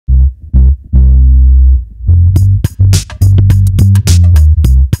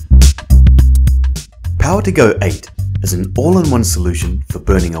Power2Go 8 is an all-in-one solution for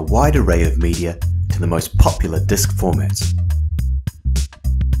burning a wide array of media to the most popular disk formats.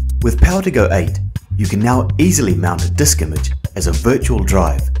 With Power2Go 8, you can now easily mount a disk image as a virtual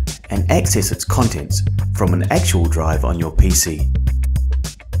drive and access its contents from an actual drive on your PC.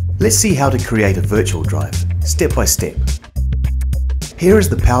 Let's see how to create a virtual drive, step by step. Here is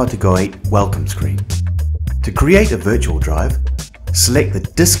the Power2Go 8 welcome screen. To create a virtual drive, select the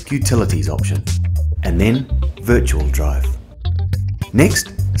Disk Utilities option, and then Virtual Drive.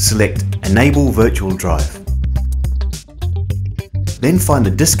 Next, select Enable Virtual Drive. Then find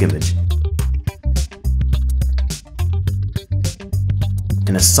the disk image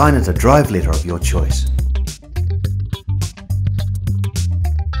and assign it a drive letter of your choice.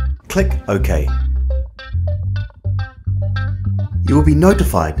 Click OK. You will be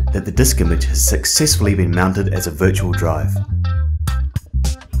notified that the disk image has successfully been mounted as a virtual drive.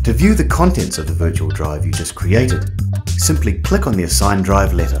 To view the contents of the virtual drive you just created, simply click on the assigned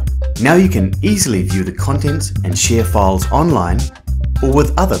drive letter. Now you can easily view the contents and share files online or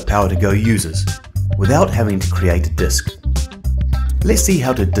with other Power2Go users without having to create a disk. Let's see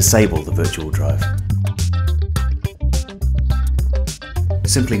how to disable the virtual drive.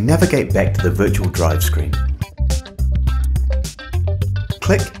 Simply navigate back to the virtual drive screen.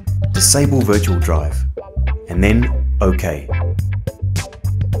 Click Disable Virtual Drive and then OK.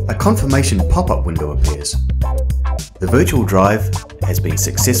 A confirmation pop-up window appears. The virtual drive has been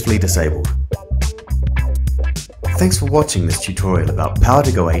successfully disabled. Thanks for watching this tutorial about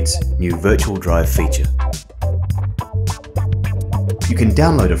Power2Go 8's new virtual drive feature. You can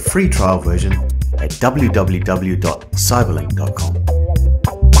download a free trial version at www.cyberlink.com.